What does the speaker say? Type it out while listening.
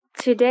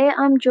Today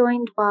I'm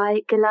joined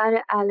by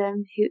Gelareh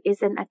Alam, who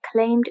is an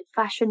acclaimed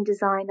fashion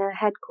designer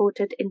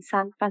headquartered in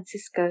San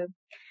Francisco.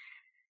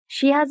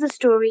 She has a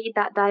story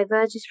that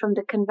diverges from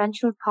the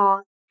conventional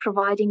path,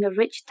 providing a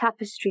rich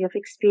tapestry of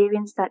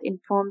experience that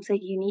informs a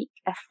unique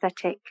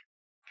aesthetic.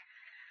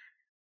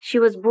 She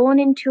was born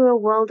into a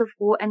world of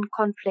war and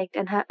conflict,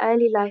 and her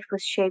early life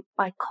was shaped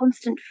by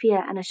constant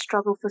fear and a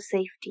struggle for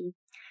safety.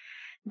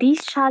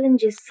 These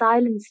challenges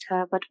silenced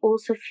her but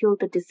also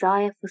fueled the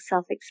desire for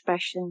self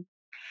expression.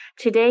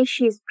 Today,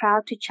 she is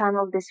proud to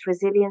channel this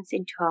resilience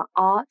into her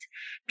art,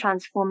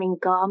 transforming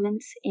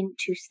garments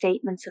into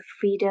statements of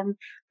freedom,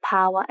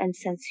 power, and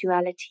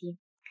sensuality.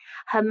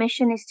 Her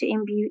mission is to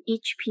imbue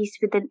each piece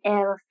with an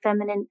air of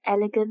feminine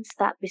elegance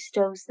that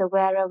bestows the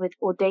wearer with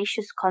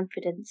audacious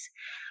confidence.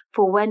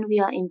 For when we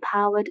are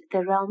empowered,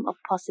 the realm of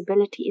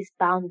possibility is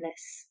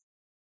boundless.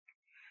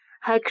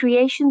 Her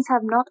creations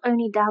have not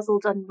only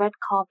dazzled on red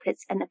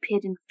carpets and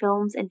appeared in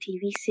films and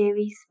TV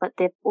series, but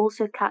they've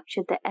also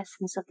captured the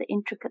essence of the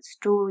intricate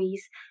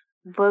stories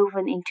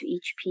woven into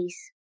each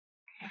piece.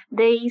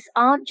 These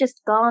aren't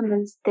just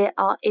garments, they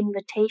are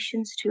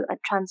invitations to a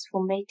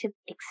transformative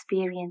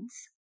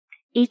experience.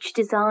 Each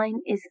design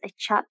is a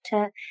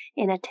chapter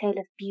in a tale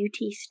of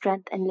beauty,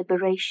 strength, and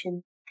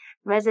liberation,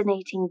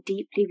 resonating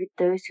deeply with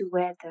those who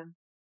wear them.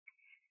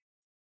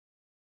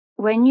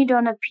 When you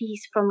don a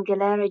piece from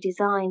Gelareh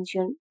Designs,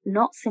 you're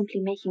not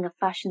simply making a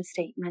fashion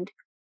statement,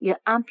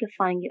 you're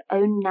amplifying your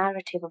own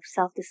narrative of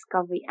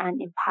self-discovery and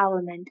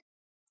empowerment.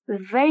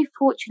 We're very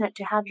fortunate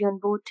to have you on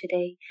board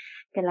today,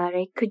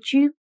 Gelareh. Could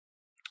you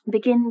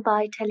begin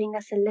by telling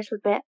us a little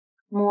bit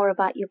more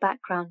about your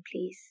background,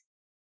 please?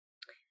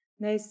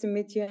 Nice to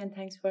meet you, and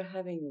thanks for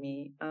having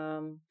me.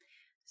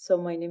 So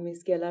my name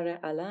is Gelareh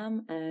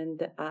Alam,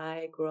 and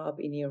I grew up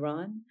in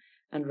Iran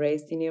and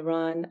raised in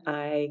Iran.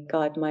 I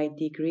got my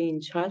degree in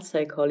child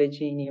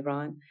psychology in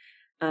Iran,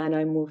 and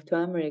I moved to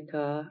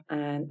America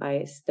and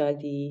I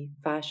study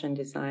fashion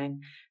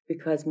design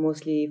because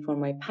mostly for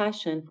my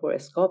passion for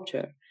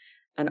sculpture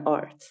and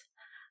art.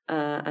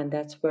 And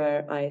that's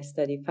where I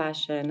study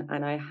fashion,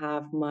 and I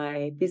have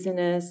my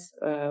business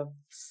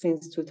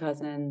since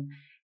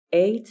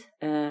 2008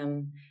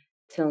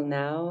 till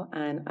now,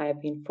 and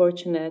I've been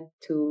fortunate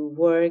to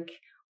work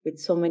with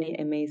so many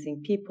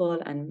amazing people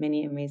and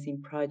many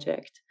amazing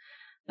projects.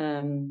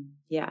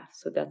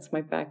 So that's my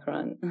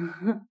background.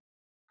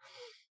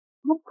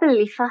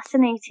 Absolutely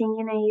fascinating,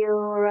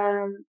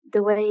 your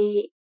the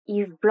way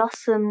you've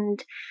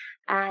blossomed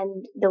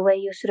and the way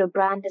your sort of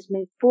brand has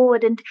moved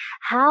forward. And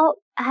how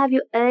have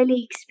your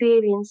early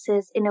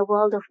experiences in a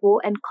world of war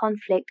and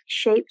conflict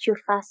shaped your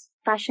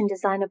fashion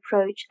design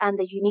approach and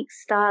the unique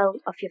style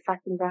of your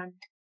fashion brand?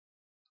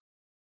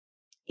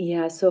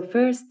 Yeah, so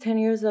first 10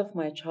 years of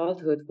my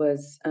childhood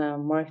was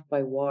marked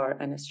by war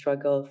and a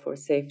struggle for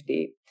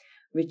safety,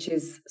 which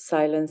is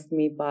silenced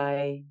me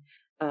by,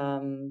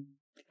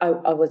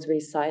 I was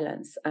very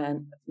silenced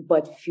and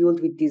but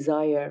fueled with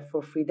desire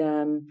for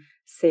freedom,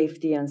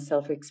 safety, and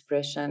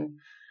self-expression.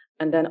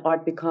 And then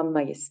art became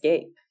my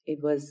escape.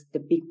 It was the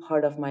big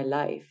part of my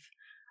life.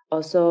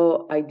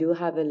 Also, I do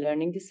have a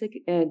learning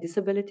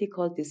disability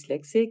called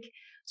dyslexic.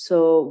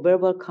 So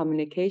verbal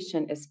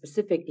communication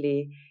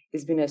specifically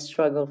has been a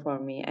struggle for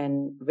me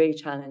and very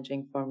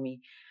challenging for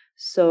me.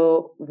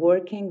 So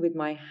working with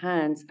my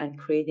hands and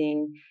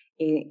creating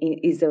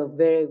is a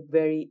very,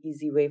 very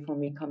easy way for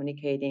me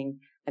communicating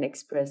and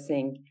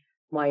expressing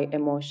my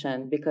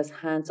emotion because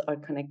hands are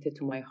connected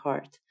to my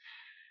heart.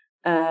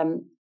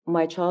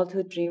 My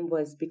childhood dream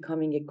was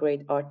becoming a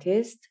great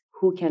artist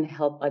who can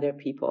help other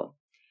people.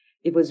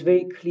 It was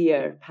very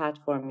clear path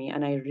for me,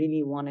 and I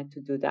really wanted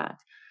to do that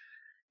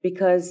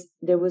because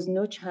there was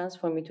no chance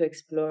for me to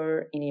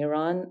explore in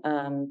Iran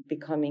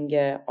becoming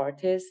an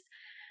artist.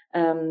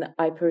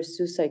 I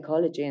pursue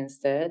psychology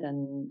instead,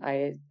 and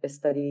I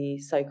study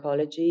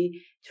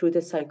psychology. Through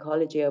the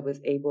psychology, I was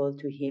able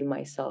to heal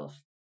myself,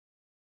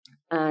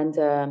 and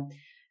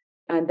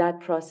and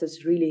that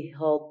process really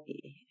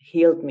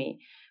healed me.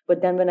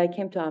 But then when I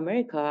came to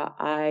America,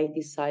 I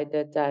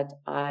decided that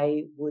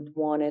I would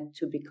wanted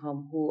to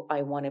become who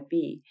I want to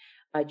be.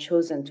 I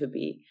chosen to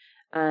be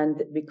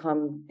and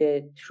become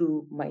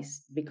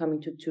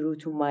becoming true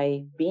to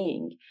my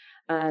being.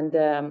 And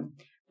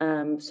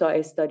so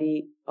I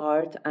studied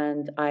art,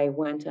 and I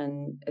went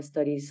and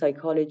studied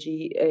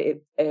psychology,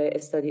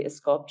 studied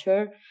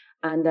sculpture,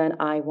 and then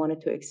I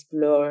wanted to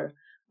explore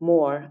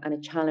more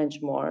and challenge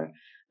more.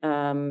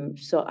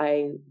 So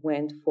I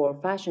went for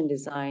fashion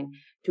design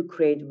to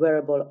create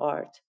wearable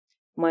art.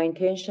 My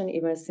intention,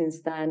 even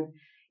since then,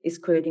 is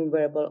creating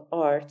wearable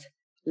art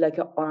like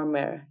an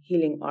armor,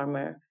 healing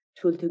armor,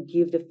 tool to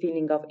give the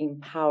feeling of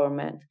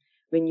empowerment.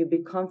 When you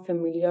become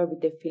familiar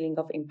with the feeling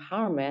of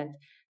empowerment,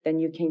 then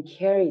you can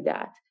carry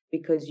that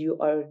because you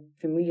are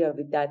familiar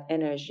with that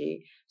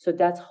energy. So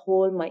that's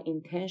whole my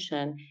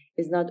intention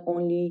is not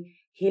only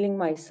healing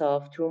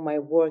myself through my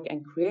work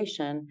and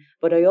creation,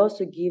 but I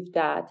also give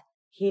that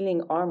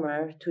healing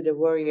armor to the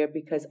warrior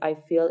because I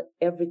feel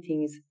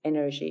everything is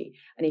energy.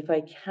 And if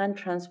I can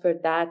transfer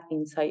that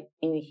inside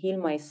and heal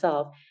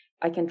myself,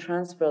 I can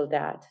transfer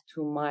that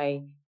to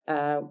my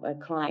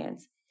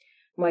clients.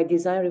 My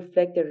design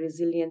reflects the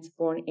resilience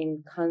born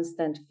in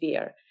constant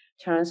fear,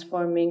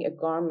 transforming a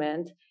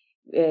garment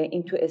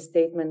into a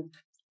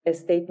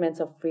statements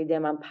of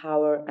freedom and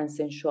power and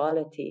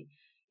sensuality.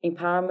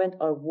 Empowerment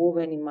are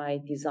woven in my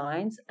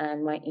designs,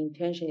 and my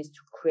intention is to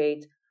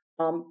create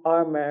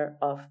armor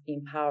of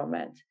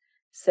empowerment,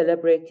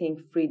 celebrating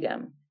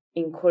freedom,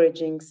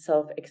 encouraging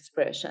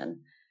self-expression,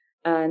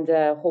 and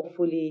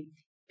hopefully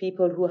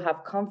people who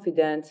have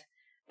confidence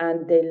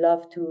and they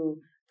love to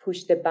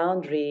push the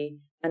boundary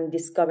and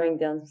discovering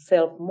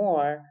themselves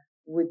more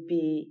would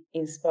be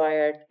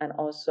inspired and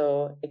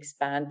also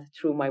expand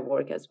through my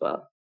work as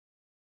well.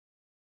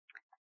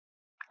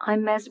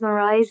 I'm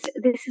mesmerized.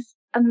 This is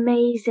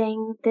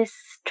amazing. This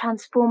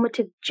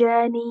transformative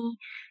journey,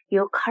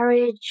 your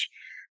courage,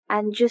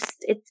 and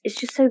it's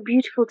just so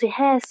beautiful to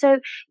hear. So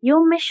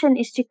your mission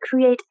is to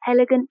create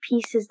elegant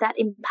pieces that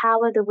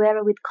empower the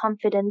wearer with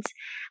confidence.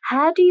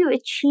 How do you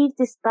achieve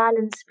this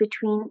balance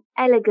between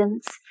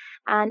elegance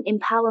and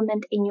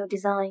empowerment in your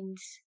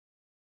designs?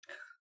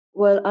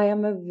 Well, I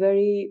am a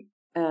very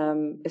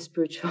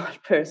spiritual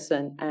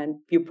person, and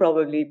you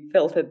probably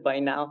felt it by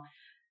now.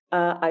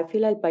 I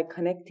feel like by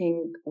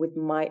connecting with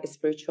my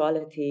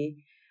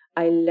spirituality,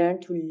 I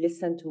learned to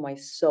listen to my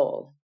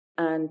soul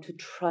and to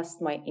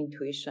trust my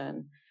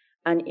intuition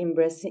and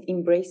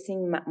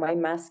embracing my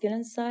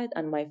masculine side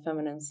and my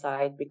feminine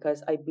side,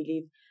 because I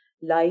believe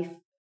life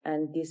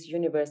and this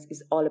universe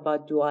is all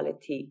about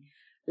duality.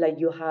 Like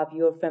you have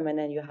your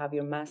feminine, you have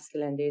your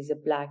masculine, there's a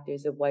black,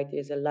 there's a white,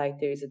 there's a light,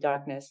 there's a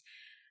darkness.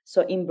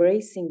 So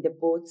embracing the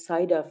both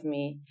side of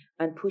me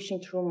and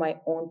pushing through my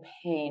own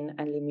pain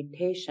and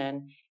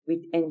limitation with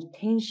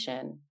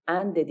intention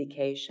and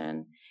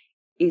dedication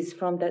is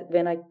from that.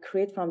 When I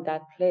create from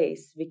that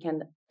place, we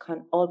can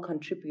all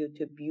contribute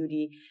to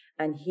beauty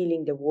and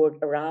healing the world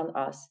around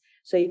us.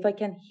 So if I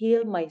can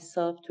heal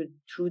myself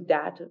through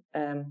that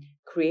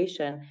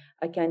creation,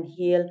 I can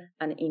heal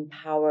and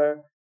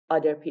empower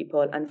other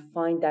people and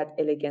find that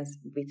elegance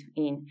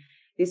within.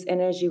 This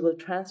energy will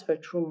transfer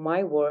through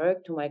my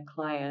work to my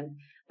client,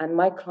 and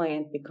my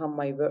client become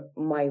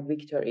my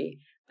victory.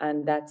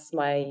 And that's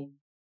my,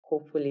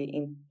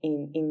 hopefully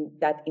in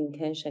that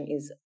intention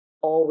is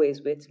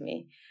always with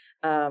me.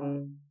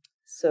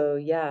 So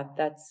yeah,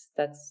 that's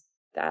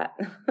that.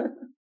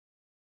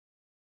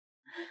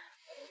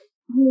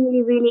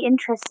 Really, really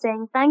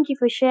interesting. Thank you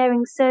for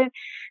sharing. So,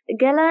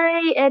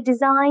 Gelareh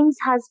Designs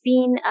has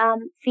been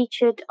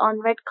featured on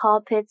red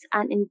carpets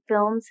and in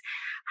films.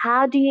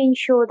 How do you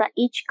ensure that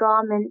each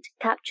garment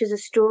captures a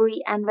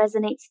story and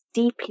resonates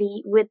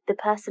deeply with the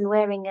person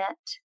wearing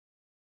it?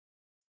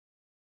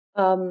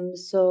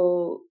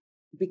 So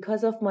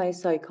because of my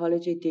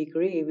psychology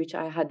degree, which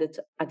I had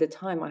at the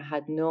time, I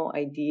had no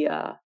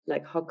idea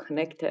like how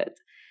connected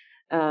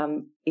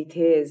it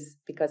is,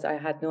 because I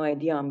had no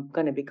idea I'm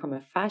going to become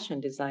a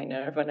fashion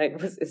designer when I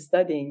was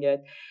studying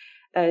it.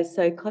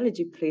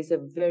 Psychology plays a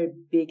very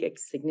big,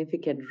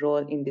 significant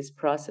role in this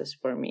process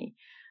for me,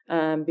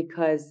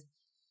 because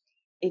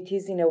it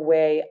is in a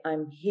way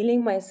I'm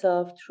healing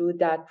myself through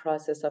that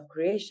process of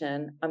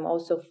creation. I'm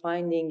also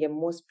finding a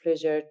most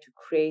pleasure to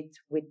create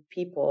with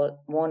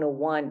people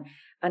one-on-one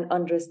and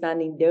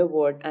understanding their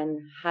world, and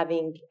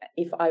having,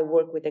 if I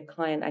work with a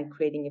client and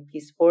creating a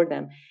piece for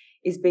them,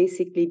 is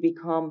basically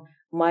become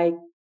my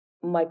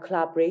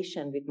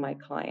collaboration with my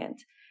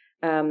client.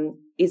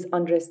 Is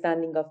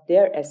understanding of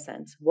their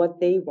essence, what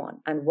they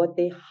want, and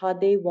how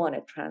they want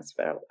to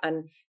transfer.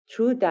 And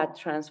through that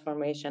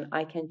transformation,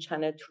 I can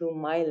channel through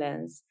my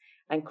lens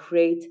and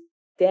create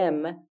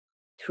them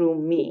through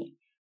me.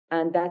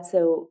 And that's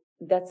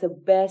a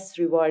best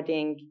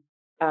rewarding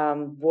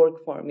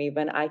work for me,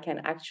 when I can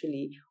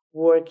actually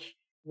work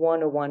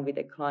one-on-one with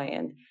a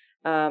client,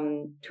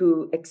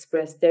 to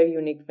express their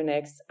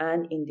uniqueness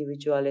and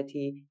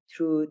individuality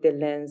through the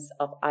lens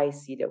of I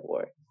see the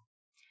world.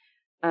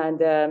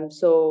 And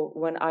so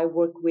when I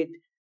work with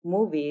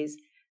movies,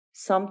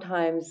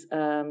 sometimes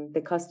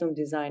the custom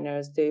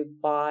designers, they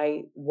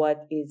buy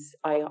what is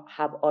I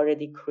have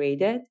already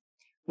created.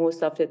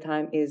 Most of the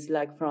time is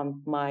like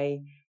from my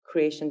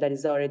creation that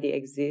is already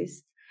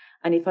exist.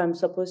 And if I'm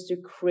supposed to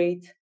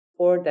create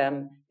for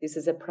them, this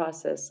is a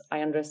process.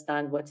 I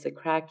understand what the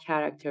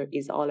character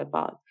is all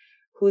about.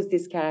 Who's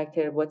this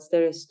character? What's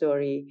their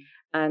story?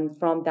 And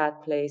from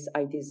that place,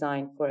 I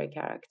design for a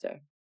character.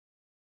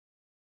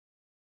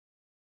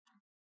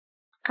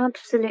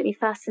 Absolutely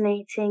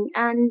fascinating.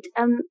 And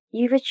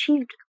you've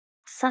achieved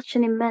such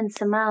an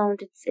immense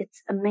amount.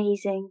 It's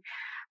amazing.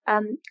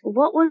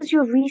 What was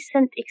your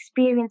recent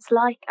experience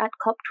like at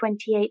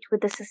COP28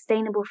 with the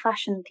sustainable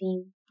fashion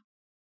theme?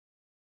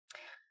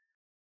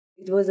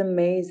 It was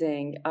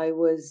amazing. I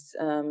was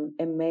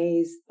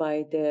amazed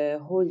by the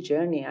whole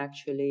journey.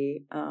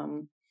 Actually,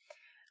 I'm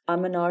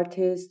an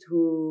artist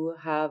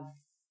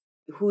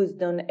who's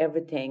done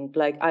everything.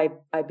 Like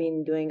I've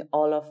been doing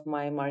all of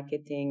my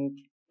marketing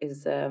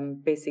is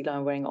basically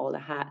I'm wearing all the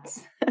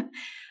hats.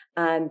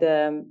 And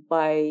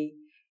by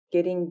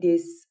getting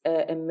this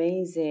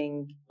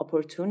amazing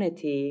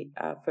opportunity,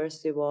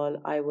 first of all,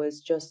 I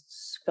was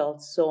just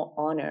felt so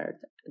honored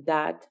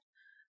that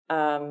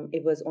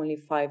it was only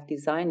 5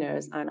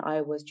 designers, and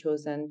I was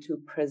chosen to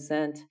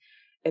present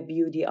a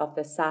beauty of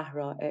the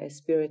Sahara, a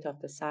spirit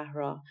of the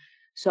Sahara.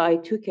 So I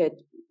took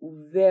it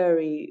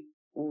very,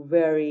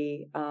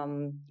 very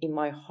in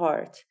my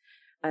heart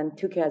and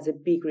took it as a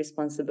big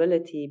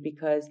responsibility,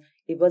 because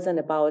it wasn't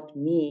about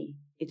me.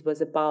 It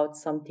was about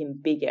something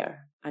bigger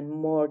and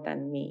more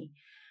than me.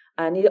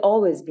 And it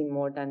always been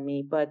more than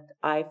me, but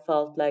I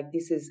felt like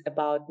this is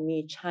about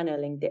me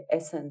channeling the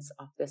essence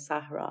of the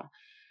Sahara.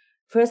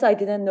 First, I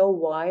didn't know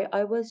why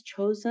I was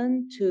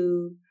chosen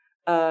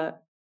uh,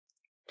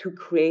 to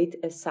create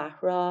a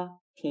Sahara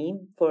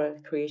team, for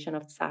a creation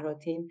of Sahara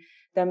team.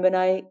 Then when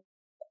I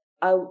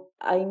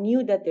I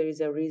knew that there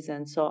is a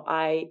reason, so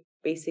I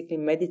basically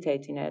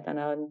meditate in it, and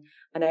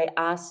I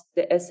asked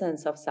the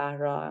essence of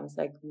Sahara. I was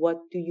like, what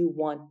do you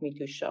want me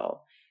to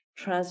show?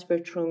 Transfer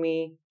through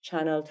me,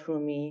 channel through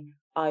me.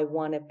 I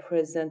want to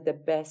present the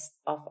best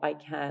of I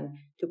can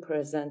to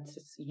present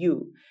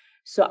you.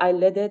 So I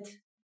let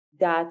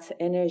that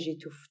energy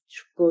to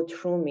go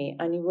through me,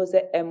 and it was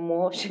an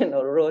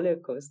emotional roller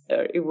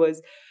coaster. It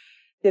was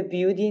the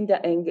beauty in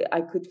the anger.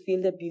 I could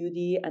feel the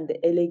beauty and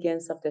the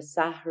elegance of the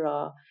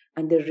Sahara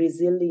and the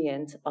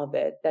resilience of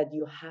it that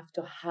you have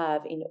to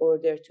have in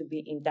order to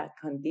be in that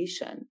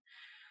condition.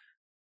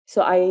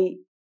 So I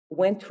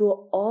went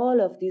through all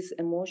of this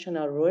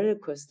emotional roller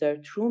coaster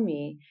through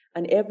me,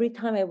 and every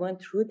time I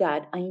went through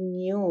that, I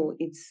knew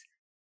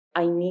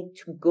I need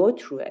to go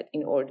through it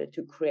in order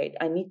to create.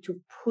 I need to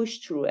push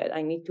through it.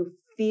 I need to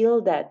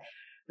feel that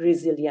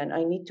resilience.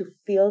 I need to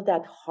feel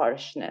that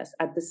harshness.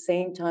 At the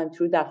same time,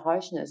 through that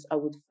harshness, I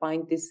would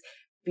find this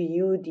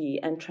beauty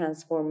and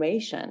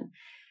transformation.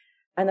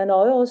 And then I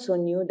also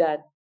knew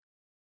that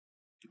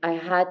I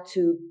had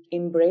to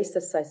embrace the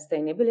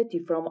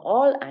sustainability from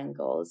all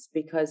angles,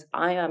 because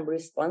I am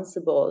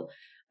responsible.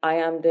 I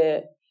am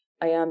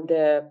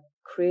the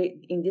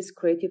create in this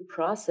creative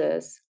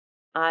process.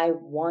 I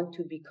want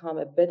to become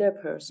a better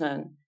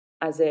person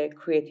as a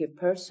creative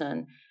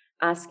person,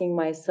 asking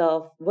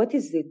myself, what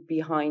is it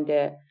behind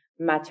the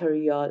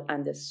material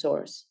and the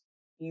source?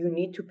 You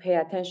need to pay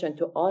attention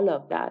to all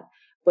of that,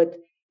 but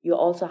you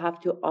also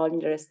have to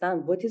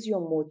understand what is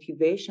your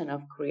motivation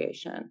of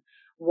creation,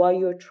 why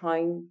you're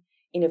trying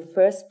in the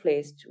first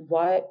place,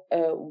 why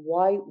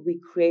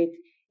we create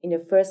in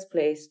the first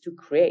place to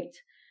create,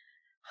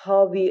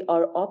 how we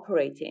are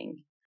operating,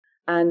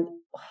 and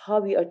how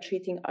we are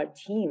treating our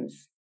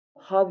teams,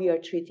 how we are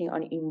treating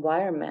our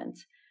environment.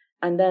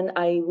 And then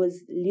I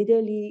was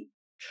literally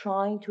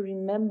trying to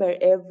remember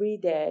every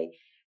day.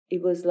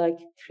 It was like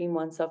 3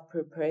 months of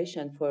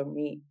preparation for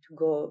me to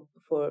go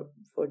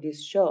for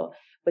this show.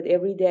 But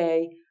every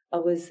day I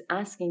was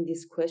asking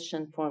this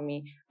question for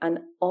me, and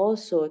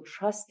also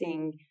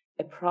trusting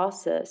a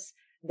process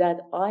that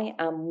I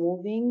am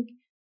moving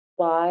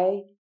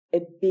by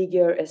a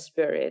bigger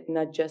spirit,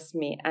 not just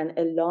me, and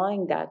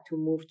allowing that to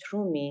move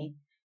through me,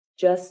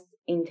 just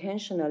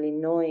intentionally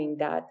knowing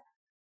that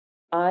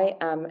I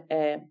am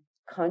a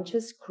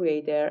conscious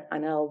creator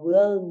and I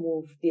will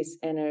move this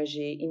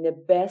energy in the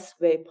best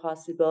way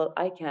possible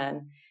I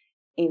can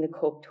in the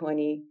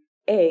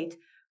COP28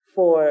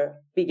 for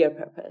bigger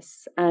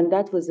purpose. And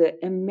that was an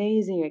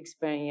amazing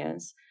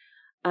experience.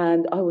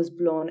 And I was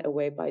blown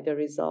away by the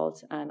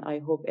results. And I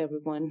hope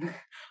everyone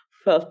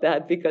felt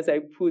that, because I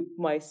put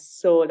my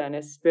soul and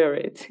a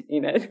spirit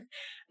in it.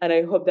 And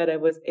I hope that I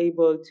was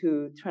able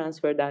to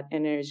transfer that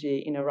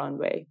energy in a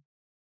runway.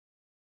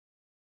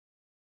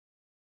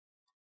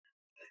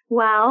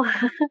 Wow.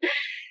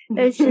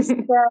 It's just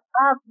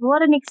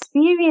what an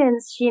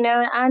experience,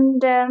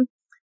 and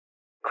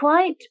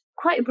quite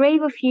quite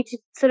brave of you to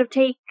sort of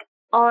take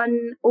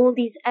on all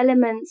these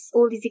elements,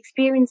 all these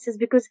experiences,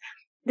 because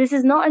this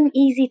is not an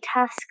easy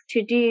task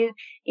to do,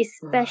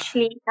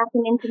 especially at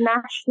an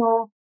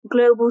international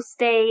global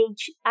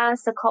stage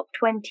as the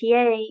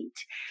COP28.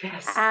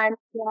 Yes. And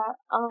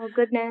oh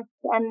goodness,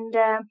 and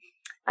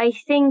I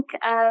think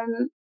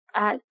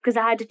because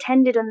I had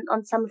attended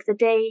on some of the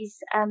days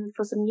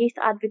for some youth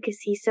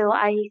advocacy, so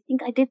I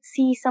think I did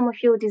see some of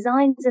your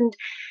designs, and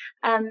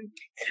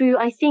through,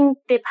 I think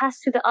they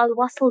passed through the Al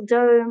Wasl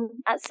Dome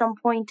at some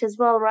point as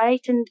well,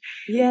 right? And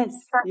Yes.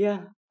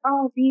 Yeah.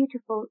 oh,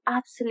 beautiful,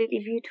 absolutely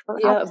beautiful,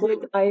 Yeah,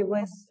 absolutely. but I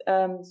was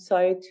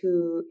sorry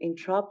to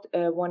interrupt.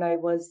 When I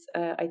was,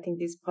 I think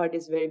this part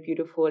is very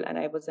beautiful, and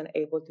I wasn't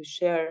able to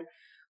share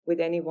with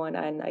anyone,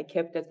 and I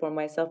kept it for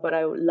myself. But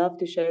I would love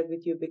to share it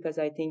with you, because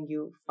I think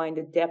you find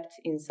a depth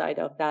inside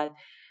of that.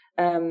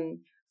 Um,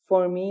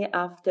 for me,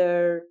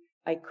 after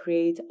I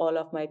create all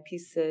of my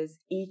pieces,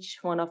 each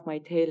one of my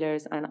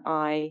tailors and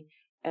I,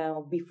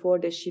 before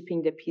the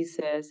shipping the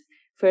pieces,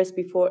 first,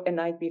 before a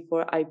night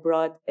before, I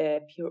brought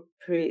a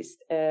priest,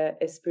 a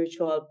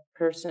spiritual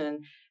person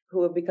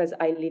because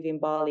I live in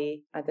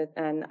Bali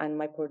and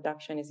my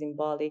production is in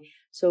Bali.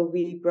 So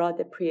we brought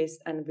the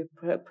priest and we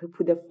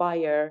put a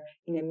fire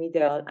in the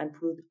middle and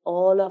put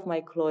all of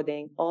my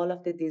clothing, all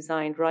of the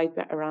design right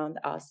around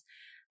us.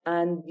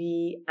 And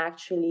we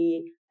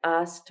actually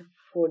asked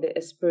for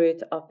the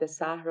spirit of the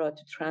Sahara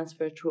to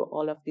transfer through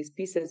all of these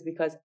pieces,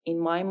 because in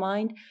my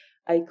mind,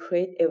 I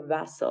create a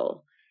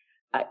vessel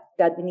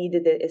that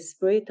needed the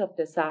spirit of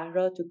the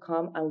Sahara to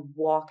come and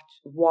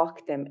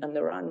walk them on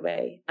the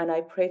runway. And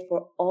I prayed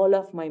for all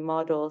of my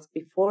models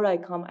before I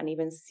come and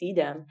even see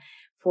them,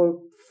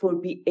 for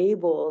be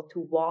able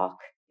to walk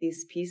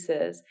these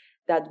pieces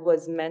that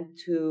was meant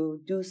to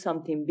do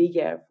something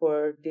bigger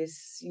for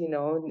this,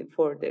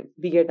 for the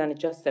bigger than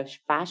just a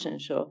fashion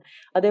show.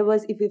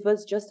 Otherwise, if it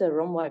was just a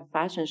runway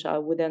fashion show, I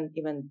wouldn't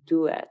even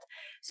do it.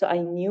 So I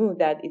knew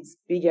that it's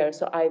bigger.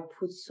 So I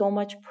put so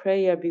much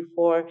prayer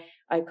before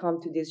I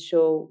come to this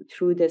show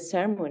through the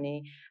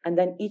ceremony. And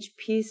then each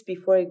piece,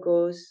 before it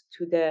goes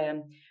to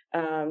the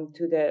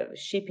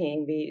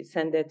shipping, we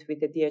send it with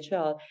the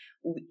DHL.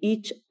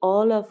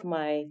 All of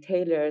my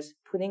tailors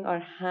putting our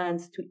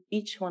hands to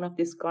each one of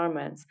these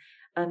garments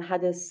and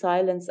had a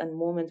silence and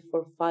moment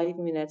for 5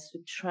 minutes to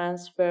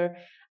transfer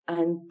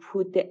and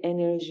put the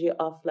energy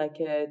of like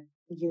a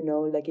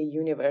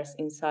universe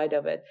inside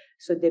of it,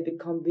 so they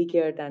become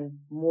bigger than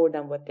more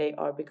than what they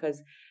are.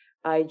 Because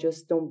I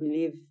just don't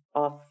believe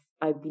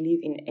I believe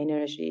in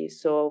energy.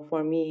 So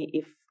for me,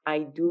 if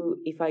I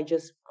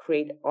just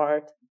create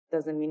art,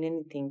 doesn't mean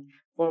anything.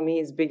 For me,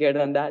 it's bigger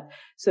than that.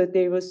 So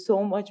there was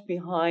so much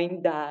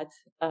behind that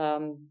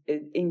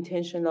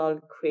intentional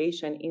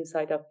creation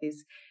inside of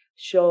this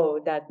show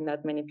that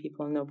not many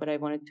people know, but I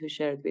wanted to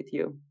share it with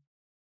you.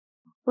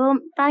 Well,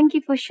 thank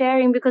you for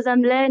sharing, because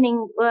I'm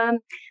learning.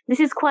 This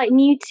is quite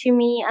new to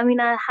me. I mean,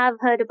 I have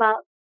heard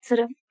about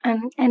sort of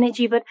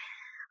energy, but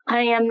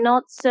I am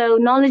not so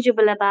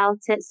knowledgeable about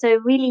it. So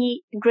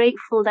really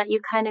grateful that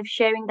you're kind of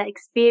sharing that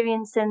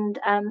experience, and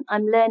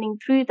I'm learning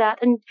through that.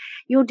 And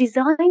your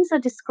designs are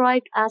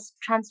described as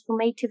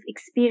transformative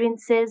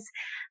experiences.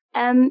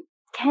 Can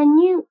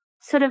you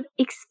sort of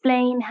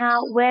explain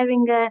how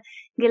wearing a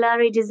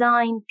Gelareh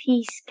design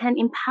piece can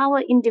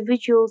empower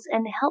individuals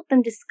and help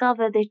them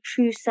discover their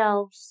true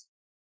selves?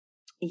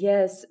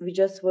 Yes, we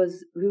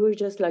were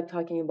just like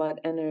talking about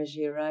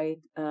energy, right?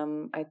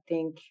 I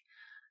think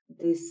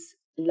this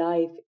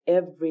life,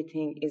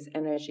 everything is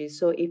energy.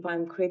 So if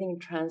I'm creating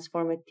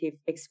transformative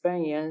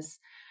experience,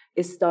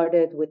 it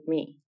started with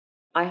me.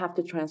 I have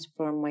to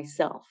transform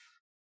myself.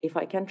 If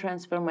I can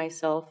transform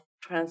myself,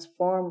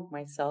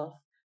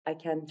 I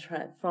can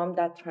from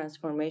that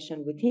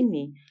transformation within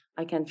me,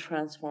 I can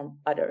transform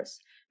others,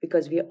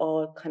 because we're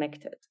all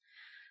connected.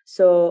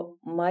 So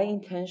my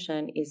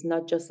intention is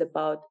not just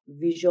about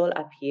visual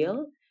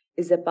appeal,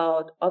 it's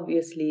about,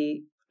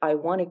 obviously, I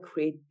want to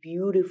create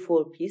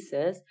beautiful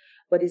pieces,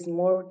 but it's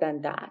more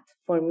than that.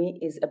 For me,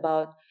 it's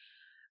about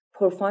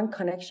profound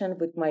connection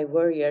with my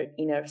warrior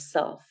inner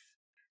self.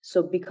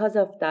 So because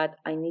of that,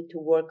 I need to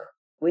work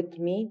with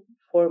me,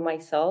 for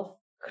myself,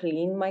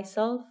 clean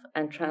myself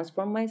and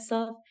transform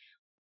myself.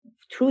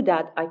 Through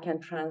that, I can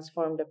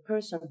transform the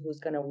person who's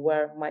going to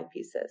wear my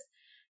pieces,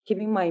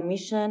 keeping my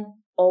mission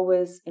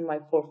always in my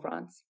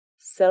forefront.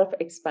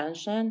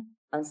 Self-expansion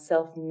and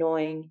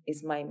self-knowing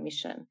is my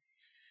mission.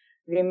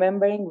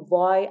 Remembering,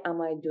 why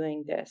am I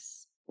doing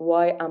this?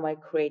 Why am I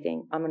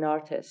creating? I'm an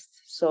artist.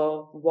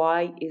 So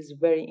why is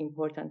very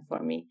important for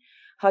me.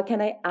 How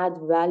can I add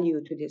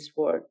value to this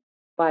world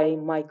by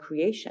my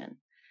creation?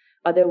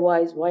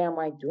 Otherwise, why am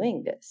I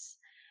doing this?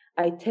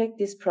 I take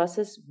this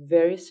process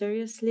very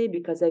seriously,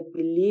 because I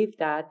believe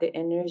that the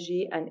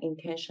energy and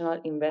intention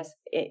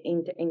invested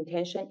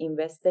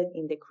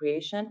in the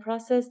creation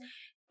process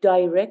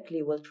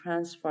directly will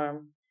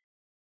transform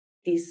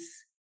this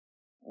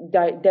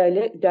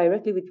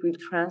directly, which will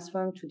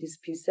transform to these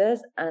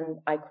pieces and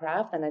I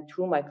craft and I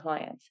through my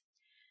client.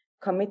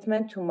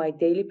 Commitment to my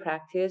daily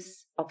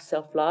practice of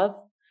self-love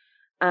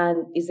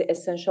and is the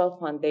essential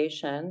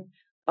foundation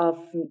of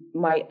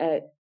my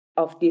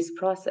of this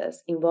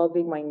process,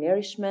 involving my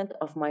nourishment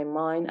of my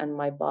mind and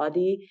my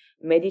body,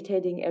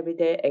 meditating every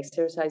day,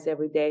 exercise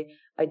every day.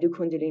 I do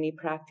Kundalini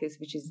practice,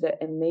 which is the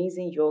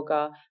amazing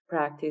yoga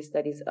practice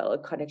that is a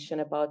connection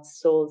about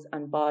souls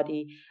and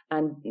body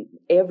and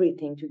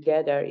everything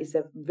together. Is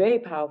a very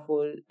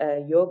powerful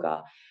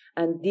yoga.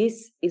 And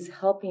this is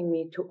helping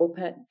me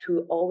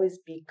to always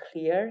be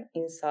clear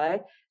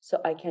inside,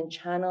 so I can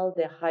channel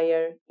the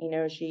higher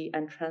energy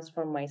and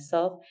transform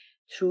myself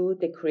through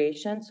the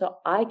creation, so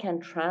I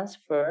can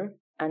transfer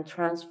and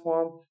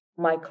transform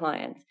my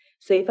client.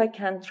 So if I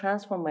can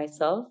transform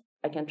myself,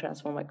 I can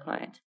transform my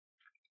client.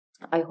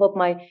 I hope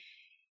my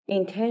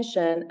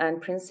intention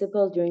and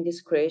principle during this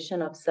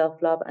creation of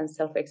self-love and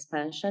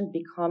self-expansion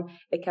become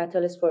a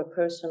catalyst for a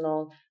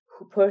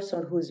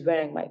person who's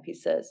wearing my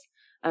pieces.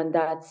 And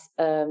that's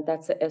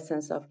the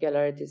essence of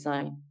Gelareh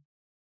design.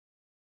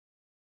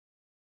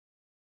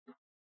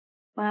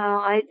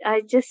 Wow,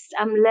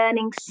 I'm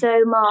learning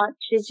so much.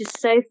 It's just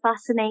so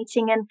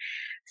fascinating. And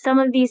some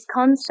of these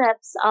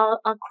concepts are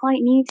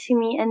quite new to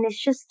me. And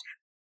it's just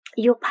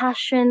your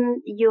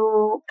passion,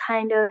 your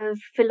kind of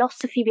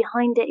philosophy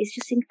behind it is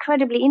just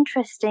incredibly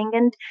interesting.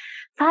 And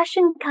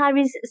fashion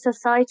carries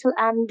societal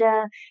and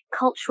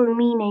cultural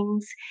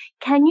meanings.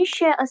 Can you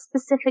share a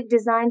specific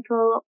design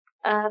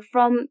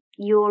from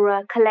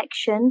your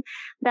collection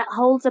that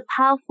holds a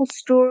powerful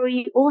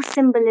story or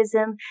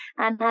symbolism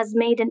and has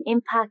made an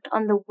impact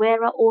on the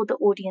wearer or the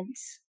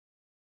audience?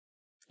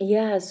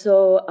 Yeah,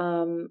 so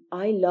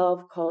I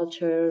love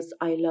cultures,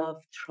 I love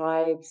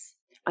tribes,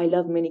 I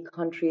love many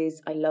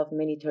countries, I love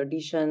many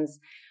traditions.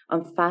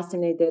 I'm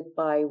fascinated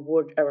by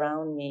world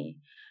around me.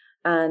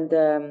 And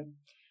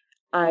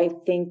I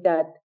think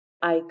that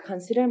I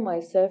consider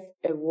myself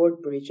a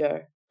word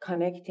bridger,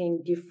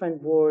 connecting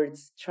different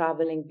words,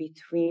 traveling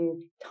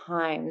between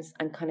times,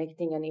 and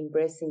connecting and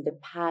embracing the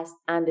past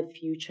and the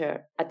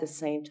future at the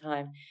same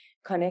time,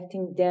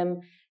 connecting them,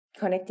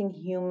 connecting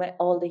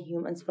all the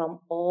humans from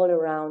all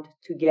around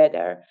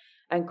together,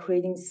 and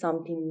creating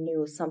something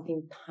new,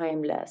 something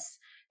timeless.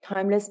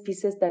 Timeless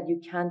pieces that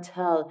you can't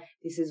tell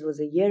was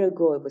a year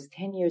ago, it was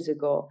 10 years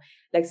ago,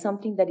 like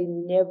something that it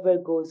never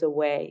goes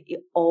away,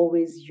 it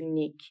always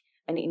unique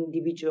and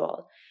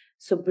individual.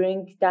 So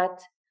bring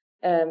that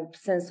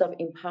sense of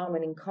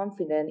empowerment and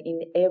confidence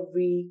in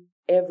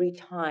every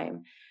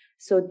time.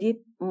 So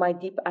my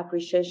deep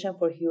appreciation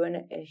for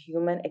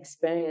human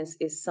experience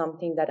is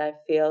something that I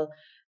feel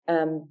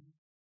um,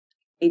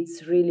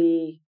 it's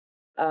really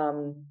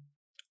um,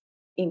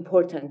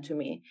 important to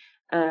me,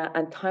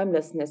 and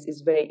timelessness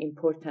is very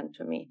important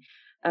to me.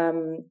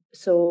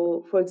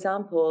 So, for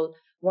example,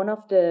 one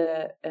of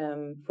the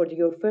for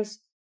your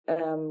first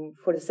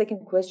for the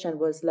second question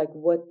was like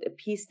what a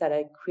piece that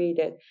I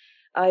created.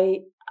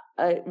 I,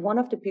 one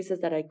of the pieces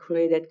that I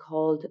created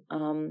called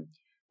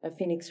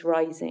Phoenix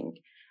Rising,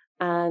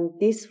 and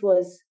this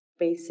was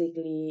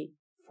basically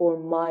for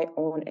my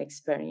own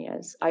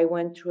experience. I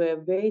went through a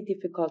very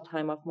difficult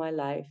time of my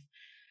life.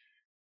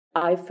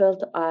 I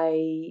felt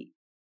I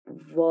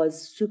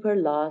was super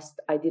lost.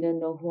 I didn't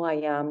know who I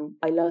am.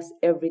 I lost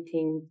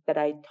everything that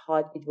I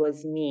thought it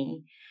was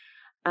me.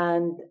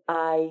 And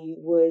I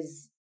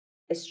was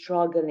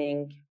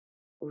struggling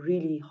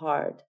really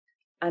hard.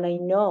 And I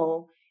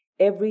know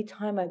every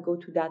time I go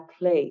to that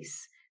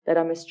place that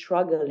I'm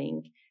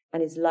struggling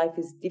and his life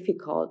is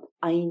difficult,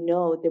 I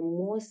know the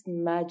most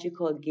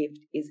magical gift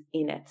is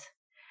in it.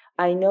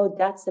 I know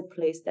that's the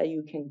place that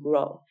you can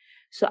grow.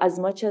 So, as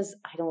much as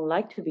I don't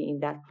like to be in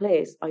that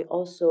place, I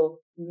also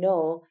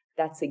know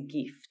that's a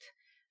gift.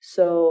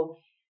 So,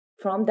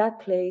 from that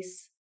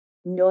place,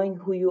 knowing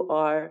who you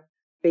are,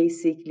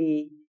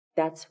 basically,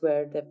 that's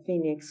where the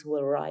phoenix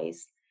will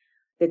rise.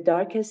 The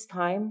darkest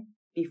time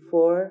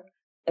before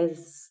a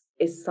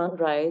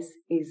sunrise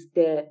is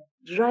the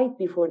right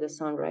before the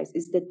sunrise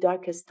is the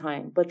darkest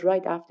time, but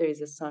right after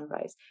is a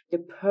sunrise. The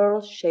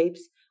pearl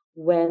shapes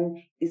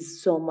when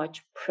is so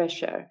much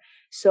pressure.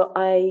 So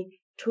I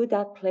through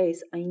that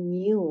place I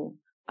knew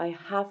I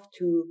have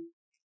to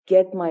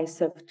get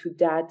myself to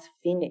that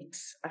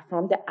phoenix.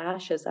 From the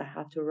ashes I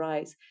have to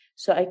rise.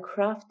 So I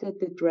crafted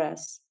the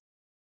dress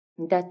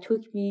that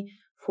took me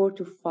 4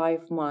 to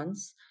 5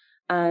 months,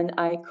 and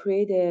I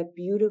created a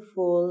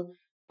beautiful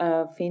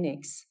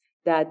phoenix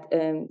that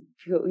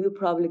you're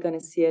probably going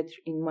to see it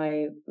in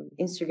my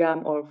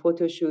Instagram or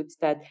photo shoots.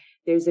 That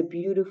there's a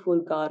beautiful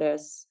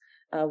goddess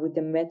with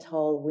the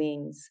metal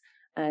wings,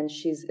 and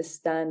she's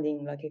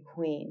standing like a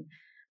queen.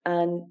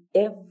 And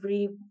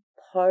every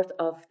part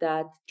of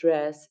that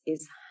dress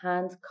is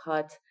hand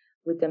cut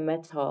with the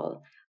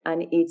metal,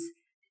 and it's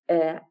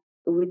uh,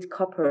 with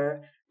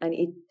copper, and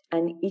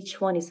each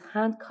one is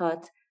hand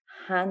cut,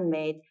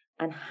 handmade,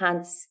 and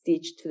hand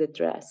stitched to the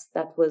dress.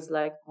 That was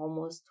like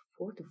almost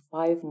 4 to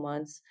 5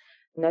 months.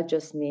 Not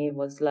just me, it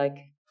was like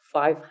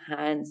five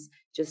hands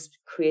just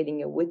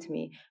creating it with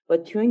me.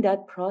 But during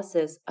that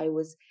process, I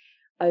was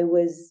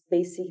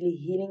basically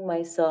healing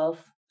myself.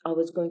 I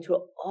was going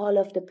through all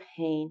of the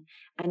pain,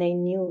 and I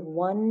knew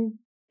one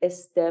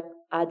step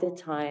at a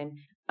time,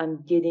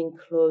 I'm getting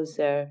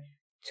closer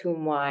to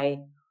my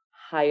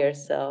higher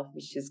self,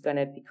 which is going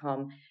to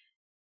become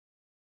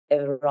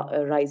a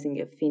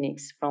rising a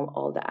phoenix from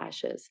all the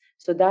ashes.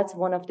 So that's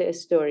one of the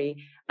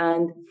story.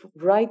 And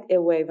right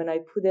away, when I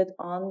put it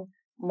on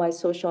my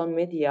social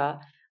media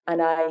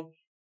and I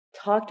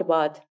talked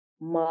about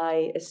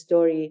my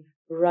story,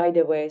 right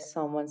away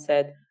someone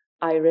said,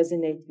 I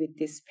resonate with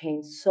this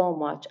pain so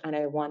much and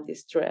I want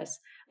this dress.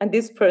 And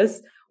this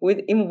purse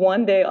within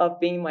one day of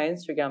being my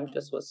Instagram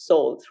just was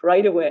sold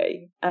right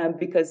away,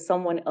 because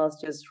someone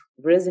else just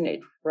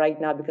resonate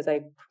right now, because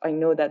I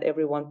know that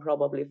everyone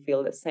probably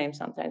feel the same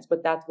sometimes,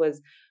 but that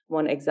was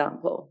one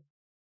example.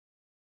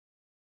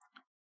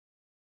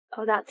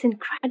 Oh, that's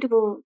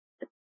incredible.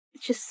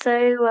 It's just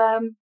so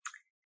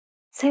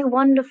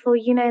wonderful,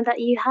 that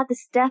you had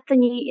this depth,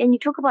 and you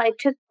talk about it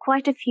took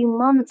quite a few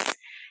months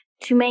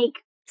to make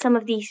some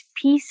of these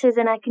pieces,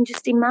 and I can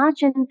just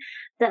imagine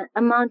the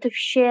amount of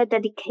sheer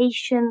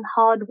dedication,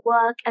 hard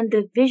work, and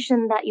the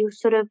vision that you're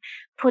sort of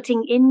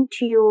putting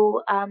into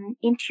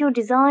your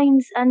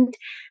designs. And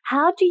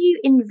how do you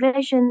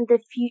envision the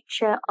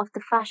future of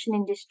the fashion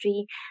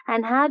industry,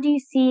 and how do you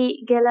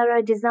see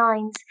Gelareh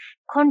Designs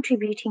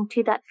contributing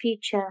to that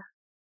future?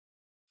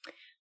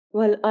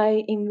 Well,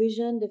 I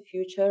envision the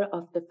future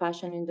of the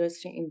fashion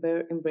industry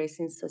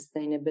embracing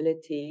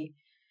sustainability,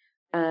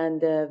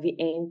 and we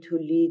aim to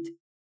lead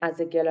as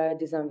a Gelareh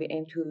Design. We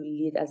aim to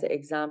lead as an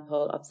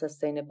example of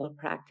sustainable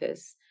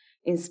practice,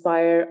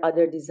 inspire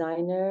other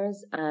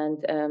designers,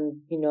 and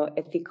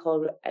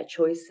ethical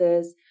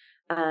choices.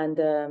 And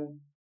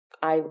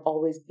I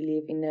always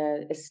believe in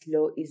a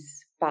slow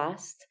is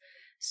fast.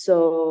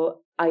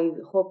 So I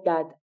hope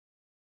that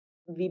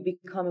we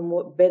become a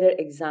more better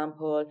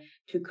example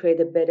to create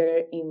a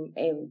better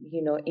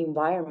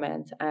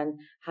environment and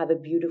have a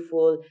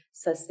beautiful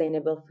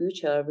sustainable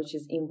future, which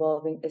is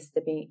involving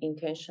stepping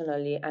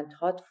intentionally and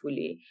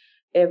thoughtfully.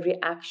 Every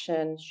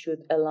action should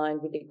align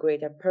with a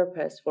greater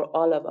purpose for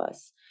all of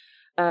us.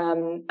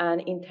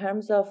 And in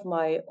terms of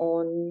my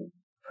own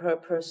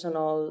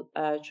personal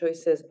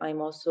choices,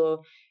 I'm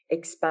also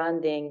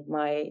expanding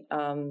my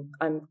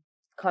I'm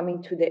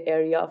coming to the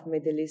area of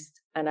Middle East,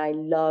 and I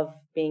love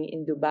being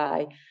in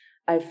Dubai.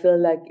 I feel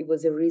like it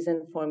was a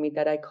reason for me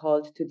that I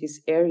called to this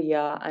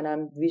area, and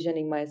I'm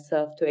visioning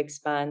myself to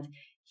expand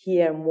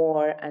here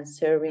more and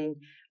serving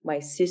my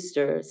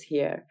sisters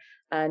here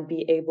and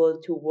be able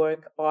to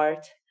work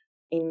art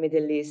in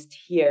Middle East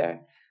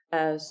here.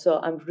 So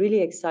I'm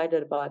really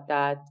excited about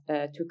that,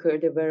 to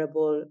create the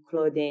wearable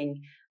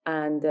clothing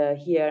and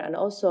here. And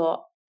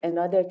also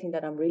another thing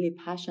that I'm really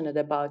passionate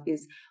about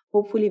is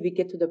hopefully we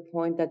get to the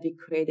point that we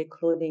create a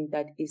clothing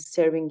that is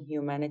serving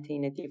humanity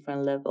in a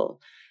different level,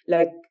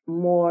 like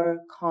more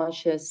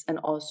conscious and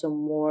also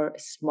more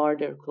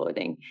smarter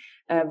clothing,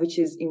 which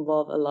is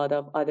involve a lot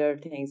of other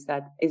things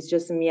that it's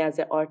just me as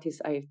an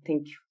artist, I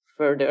think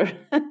further,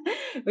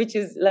 which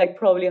is like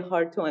probably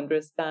hard to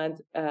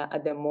understand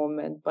at the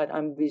moment, but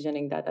I'm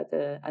visioning that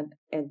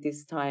at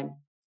this time,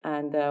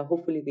 and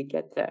hopefully we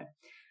get there.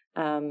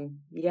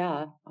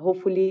 Yeah,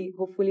 hopefully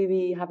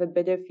we have a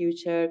better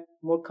future,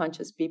 more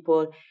conscious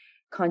people,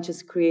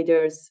 conscious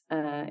creators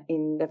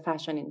in the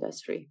fashion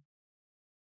industry.